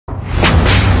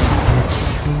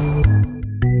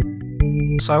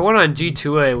So I went on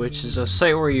G2A, which is a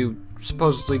site where you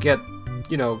supposedly get,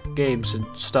 you know, games and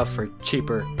stuff for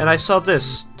cheaper. And I saw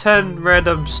this, 10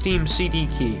 random Steam CD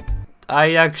key.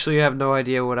 I actually have no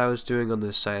idea what I was doing on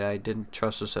this site. I didn't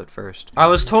trust this at first. I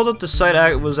was told that the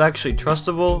site was actually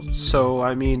trustable, so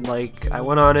I mean, like, I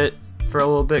went on it for a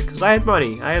little bit because I had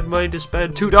money. I had money to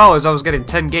spend. $2, I was getting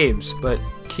 10 games. But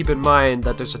keep in mind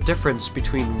that there's a difference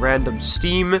between random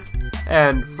Steam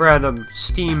and random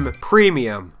Steam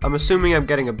Premium. I'm assuming I'm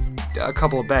getting a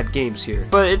couple of bad games here.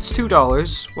 But it's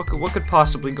 $2. What could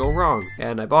possibly go wrong?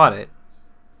 And I bought it.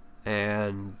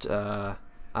 And,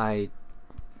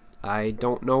 I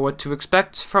don't know what to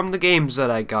expect from the games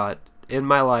that I got in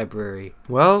my library.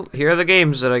 Well, here are the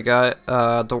games that I got,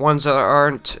 the ones that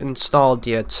aren't installed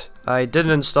yet. I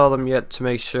didn't install them yet to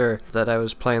make sure that I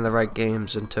was playing the right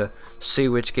games and to see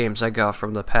which games I got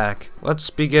from the pack. Let's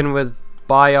begin with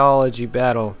Biology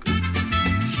Battle.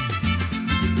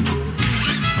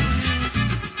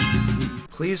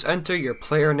 Please enter your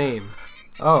player name.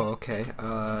 Oh, okay,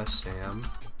 Sam.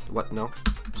 What? No.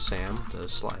 Sam the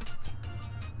Slide.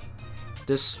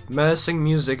 This menacing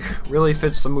music really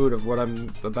fits the mood of what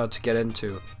I'm about to get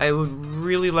into. I would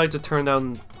really like to turn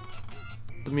down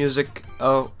the music.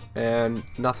 Oh, and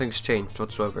nothing's changed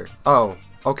whatsoever. Oh,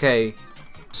 okay.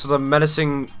 So the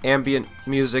menacing ambient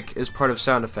music is part of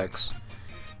sound effects.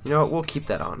 You know what? We'll keep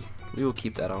that on. We will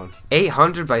keep that on.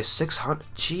 800 by 600.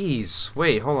 Jeez.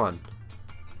 Wait, hold on.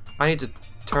 I need to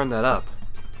turn that up.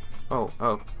 Oh,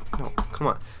 no, come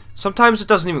on. Sometimes it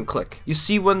doesn't even click. You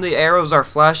see when the arrows are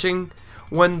flashing?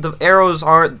 When the arrows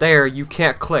aren't there, you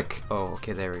can't click. Oh,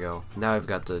 okay, there we go. Now I've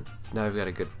got a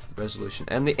good resolution.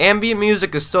 And the ambient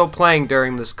music is still playing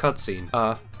during this cutscene.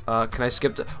 Can I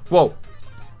skip the— Whoa!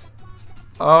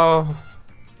 Oh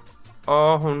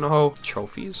no.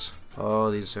 Trophies?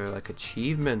 Oh, these are like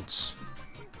achievements.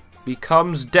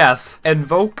 Becomes death.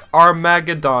 Invoke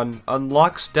Armageddon.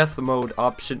 Unlocks death mode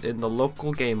option in the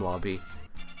local game lobby.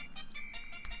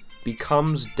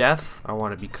 Becomes death? I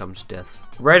want to becomes death.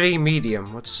 Ready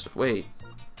medium. Wait.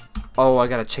 Oh, I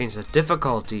gotta change the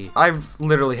difficulty. I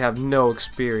literally have no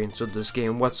experience with this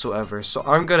game whatsoever, so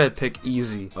I'm gonna pick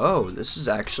easy. Oh, this is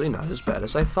actually not as bad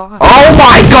as I thought. Oh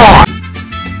my god!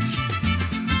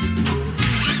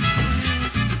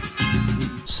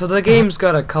 So the game's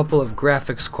got a couple of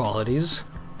graphics qualities.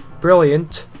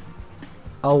 Brilliant.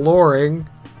 Alluring.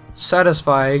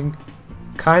 Satisfying.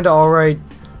 Kinda alright.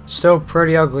 Still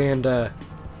pretty ugly and,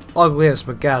 ugly as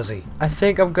Magazi. I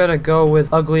think I'm gonna go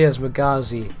with ugly as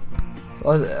Magazi.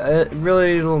 It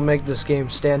really will make this game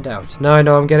stand out. Now I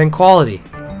know I'm getting quality.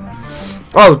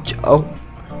 Oh!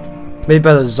 Made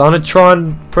by the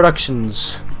Zonatron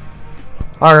Productions.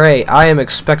 Alright, I am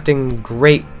expecting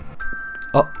great...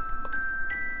 Oh.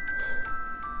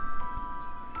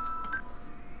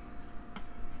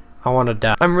 I wanna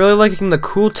die. I'm really liking the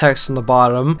cool text on the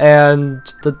bottom, and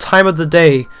the time of the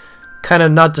day, kind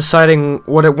of not deciding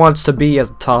what it wants to be at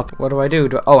the top. What do?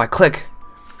 Oh, I click.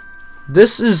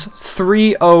 This is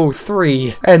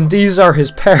 303, and these are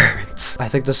his parents. I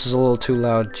think this is a little too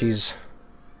loud, jeez.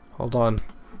 Hold on.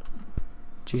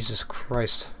 Jesus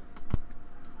Christ.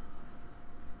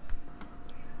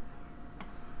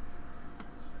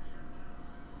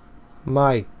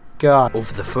 My God.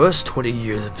 Over the first 20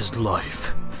 years of his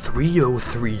life,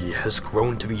 303 has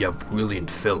grown to be a brilliant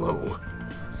fellow.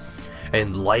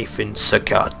 And life in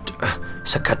Sakatwana.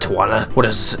 What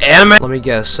is this, anime? Let me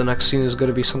guess, the next scene is going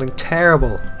to be something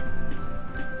terrible.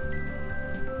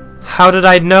 How did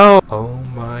I know? Oh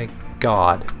my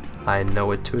God. I know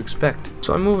what to expect.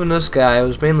 So I'm moving this guy. I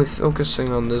was mainly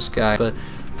focusing on this guy, but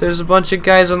there's a bunch of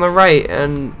guys on the right,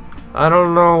 and I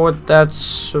don't know what that's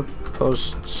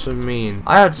supposed to mean.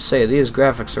 I have to say, these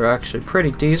graphics are actually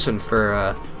pretty decent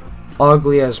for,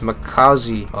 ugly as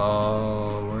Makazi.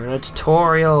 Oh, we're in a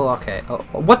tutorial. Okay. Oh,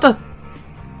 what the?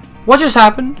 What just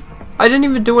happened? I didn't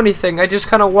even do anything. I just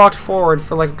kind of walked forward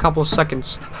for like a couple of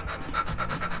seconds.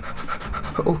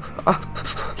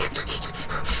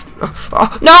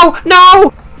 No!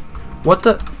 No! What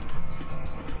the?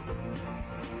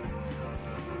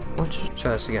 What? Just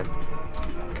try this again.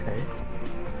 Okay.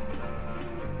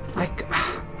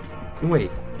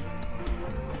 Wait.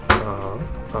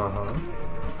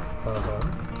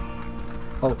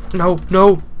 Oh,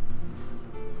 no!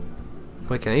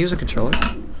 Wait, can I use a controller?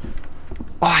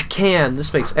 Oh, I can!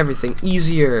 This makes everything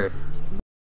easier!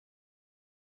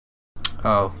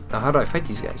 Oh, now how do I fight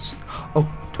these guys? Oh,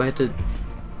 do I have to...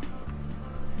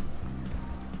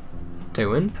 Do I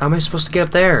win? How am I supposed to get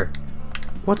up there?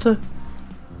 What the...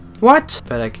 What?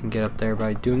 Bet I can get up there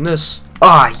by doing this.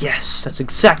 Ah, yes, that's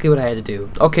exactly what I had to do.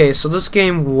 Okay, so this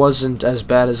game wasn't as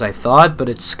bad as I thought, but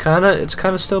it's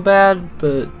kinda still bad,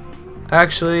 but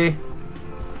actually,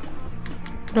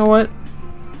 you know what?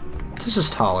 This is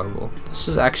tolerable. This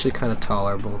is actually kinda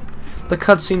tolerable. The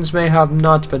cutscenes may have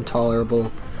not been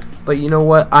tolerable, but you know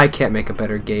what? I can't make a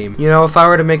better game. You know, if I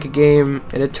were to make a game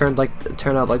and it turned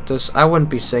out like this, I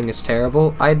wouldn't be saying it's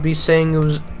terrible. I'd be saying it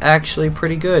was actually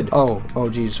pretty good. Oh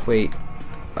geez, wait.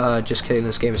 Just kidding,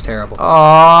 this game is terrible.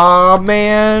 Aw,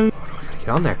 man. Oh, I gotta get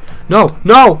on there. No,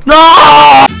 no,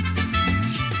 no!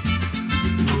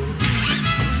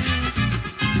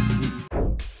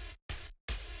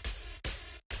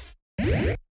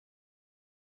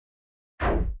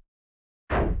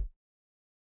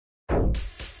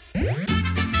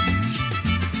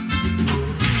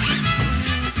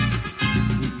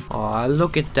 Aw,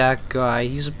 look at that guy.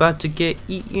 He's about to get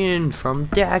eaten from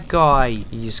that guy.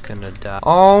 He's gonna die.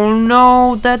 Oh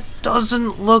no, that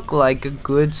doesn't look like a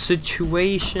good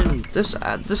situation. This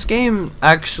game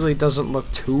actually doesn't look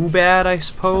too bad, I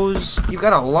suppose. You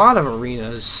got a lot of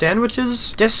arenas.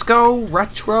 Sandwiches, disco,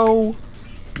 retro,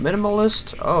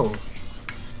 minimalist. Oh.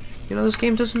 You know, this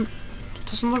game doesn't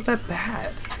look that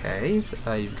bad. Okay,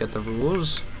 you've got the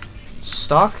rules.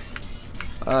 Stock?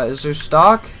 Is there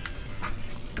stock?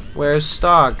 Where's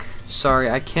stock? Sorry,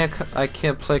 I can't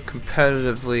play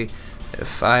competitively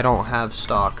if I don't have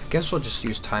stock. Guess we'll just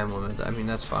use time limit. I mean,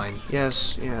 that's fine.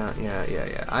 Yes, yeah.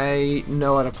 I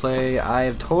know how to play.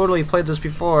 I've totally played this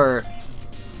before.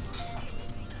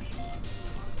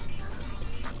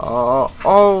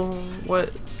 Oh,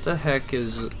 what the heck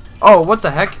is... Oh, what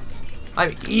the heck?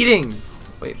 I'm eating!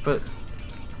 Wait, but...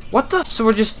 What the? So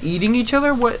we're just eating each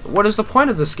other? What is the point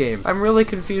of this game? I'm really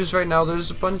confused right now. There's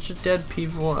a bunch of dead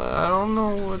people. I don't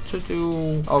know what to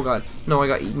do. Oh god. No, I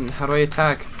got eaten. How do I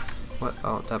attack? What?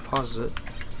 Oh, that pauses it.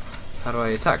 How do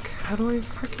I attack? How do I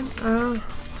freaking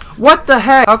what the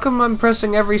heck? How come I'm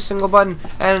pressing every single button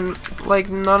and like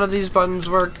none of these buttons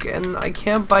work and I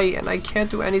can't bite and I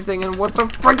can't do anything and what the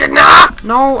freaking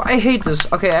No, I hate this.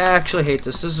 Okay, I actually hate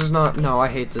this. This is not I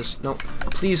hate this. No.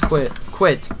 Please quit.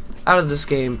 Quit. Out of this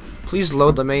game. Please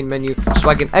load the main menu so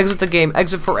I can exit the game.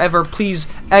 Exit forever. Please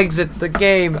exit the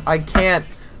game. I can't.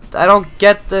 I don't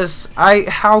get this.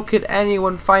 How could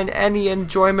anyone find any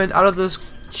enjoyment out of this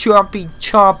choppy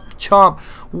chomp?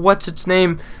 What's its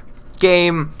name?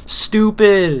 Game.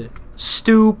 Stupid.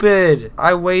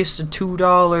 I wasted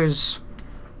 $2.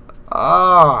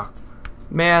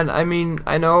 Man, I mean,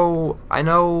 I know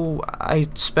I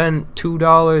spent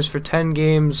 $2 for 10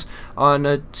 games on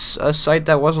a site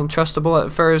that wasn't trustable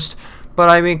at first, but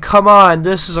I mean, come on,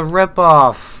 this is a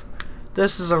ripoff.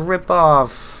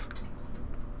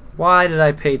 Why did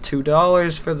I pay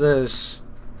 $2 for this?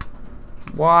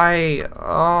 Why?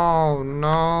 Oh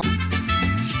no.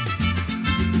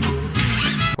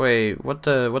 Wait, what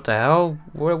the hell?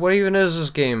 What even is this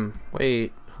game?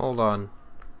 Wait, hold on.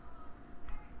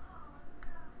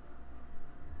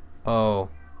 Oh.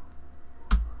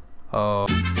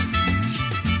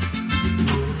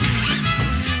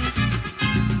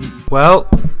 Well,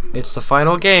 it's the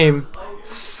final game.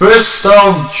 Fist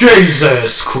of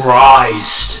Jesus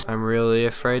Christ! I'm really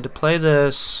afraid to play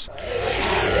this.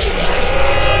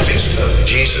 Fist of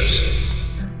Jesus.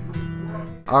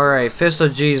 Alright, Fist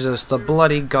of Jesus, the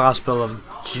bloody gospel of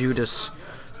Judas.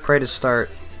 Pray to start.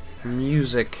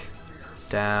 Music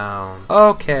down.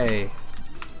 Okay.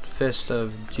 Fist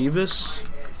of Jeebus.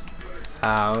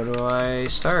 How do I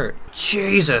start?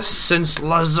 Jesus, since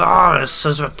Lazarus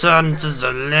has returned to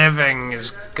the living,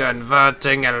 is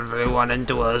converting everyone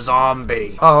into a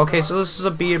zombie. Oh, okay, so this is a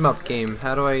beat 'em up game.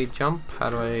 How do I jump? How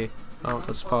do I... Oh,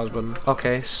 that's the pause button.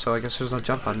 Okay, so I guess there's no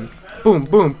jump button. Boom,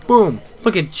 boom, boom.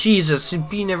 Look at Jesus, he's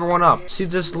beating everyone up. See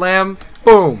this lamb?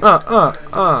 Boom.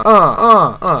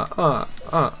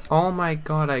 Oh my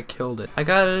god, I killed it. I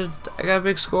got a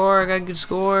big score. I got a good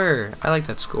score. I like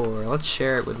that score. Let's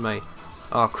share it with my...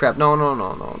 Oh crap, no.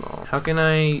 How can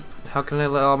I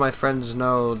let all my friends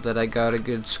know that I got a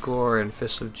good score in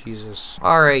Fist of Jesus?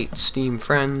 Alright, Steam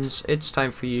friends, it's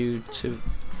time for you to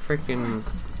freaking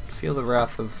feel the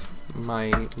wrath of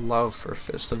my love for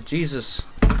Fist of Jesus.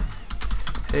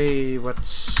 Hey,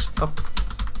 what's up,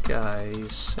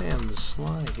 guys? Sam the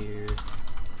Sly here.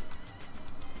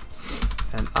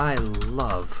 And I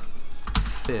love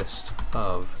Fist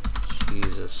of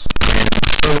Jesus. And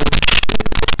so do you.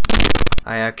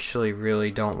 I actually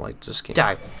really don't like this game.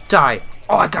 Die!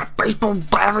 Oh, I got a baseball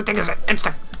bat! Everything is an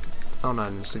instant! Oh, not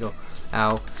an instant go.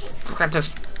 Ow. Look at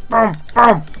this! Boom!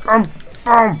 Oh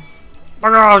my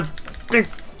god!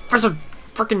 Fist of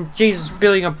freaking Jesus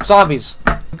beating up zombies!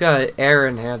 We've got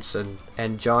Aaron Hansen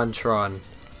and John Tron.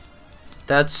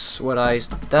 That's what I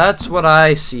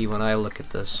see when I look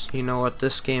at this. You know what?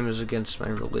 This game is against my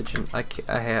religion. I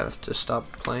have to stop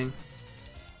playing.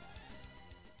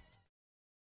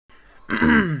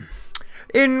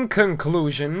 In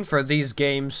conclusion, for these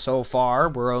games so far,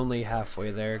 we're only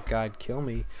halfway there. God, kill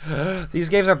me. These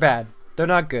games are bad. They're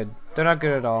not good. They're not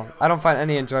good at all. I don't find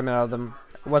any enjoyment out of them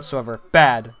whatsoever.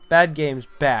 Bad. Bad games,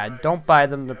 bad. Don't buy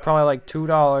them. They're probably like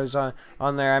 $2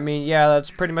 on there. I mean, yeah,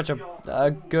 that's pretty much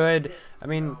a good... I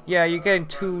mean, yeah, you're getting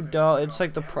 $2. It's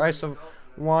like the price of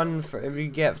one for if you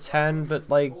get 10,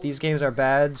 but like these games are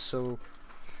bad, so...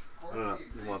 I don't know.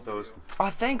 You want those?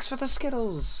 Oh, thanks for the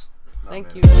Skittles.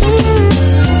 Thank man.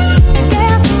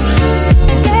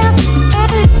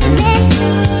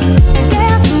 you.